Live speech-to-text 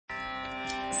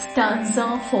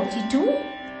Stanza 42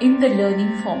 in the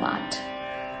learning format.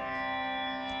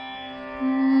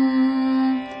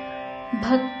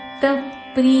 Bhakta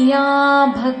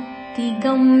Priya Bhakti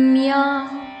Gamya,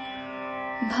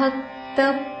 Bhakta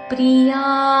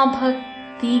Priya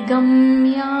Bhakti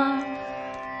Gamya,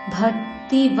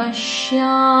 Bhakti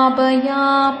Vashya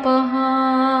Bhayapaha,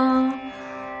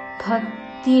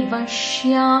 Bhakti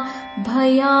Vashya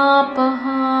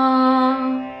Bhayapaha,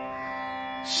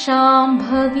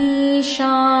 Shambhavi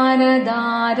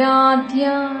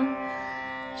Sharadaradhya,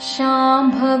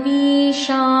 Shambhavi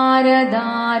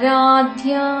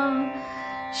Sharadaradhya,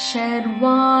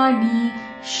 Sharvani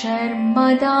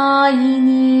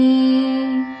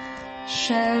Sharmadayini,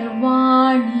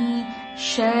 Sharvani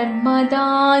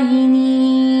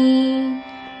Sharmadayini,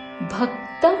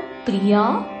 Bhakta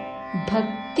Priya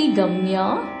Bhakti Gamya,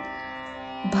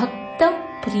 Bhakta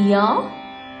Priya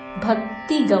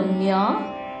Bhakti Gamya,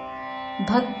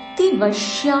 Bhakti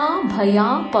Vashya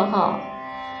Bhayapaha,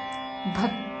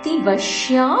 Bhakti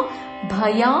Vashya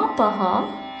Bhayapaha,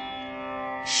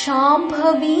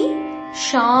 Shambhavi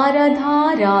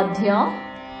Sharadaradhya,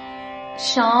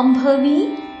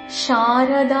 Shambhavi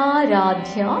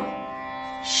Sharadaradhya,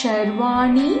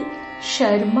 Sharvani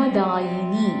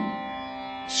Sharmadayini,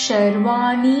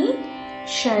 Sharvani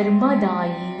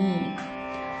Sharmadayini.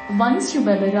 Once you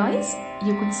memorize,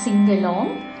 you could sing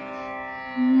along.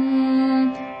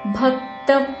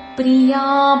 Bhakta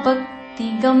Priya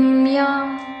Bhakti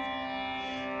Gamya,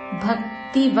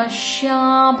 Bhakti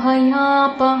Vashya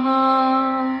Bhayapaha,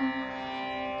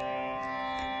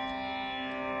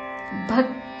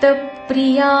 Bhakta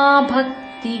Priya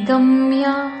Bhakti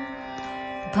Gamya,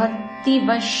 Bhakti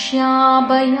Vashya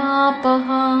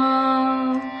Bhayapaha,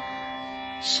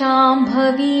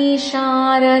 Shambhavi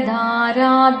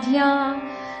Sharadaradhya,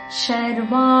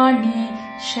 Sharvani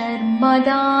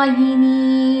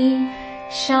Sharmadayini,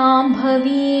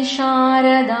 Shambhavi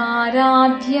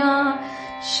Sharadaradhya,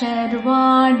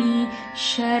 Sharvani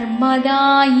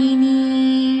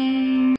Sharmadayini.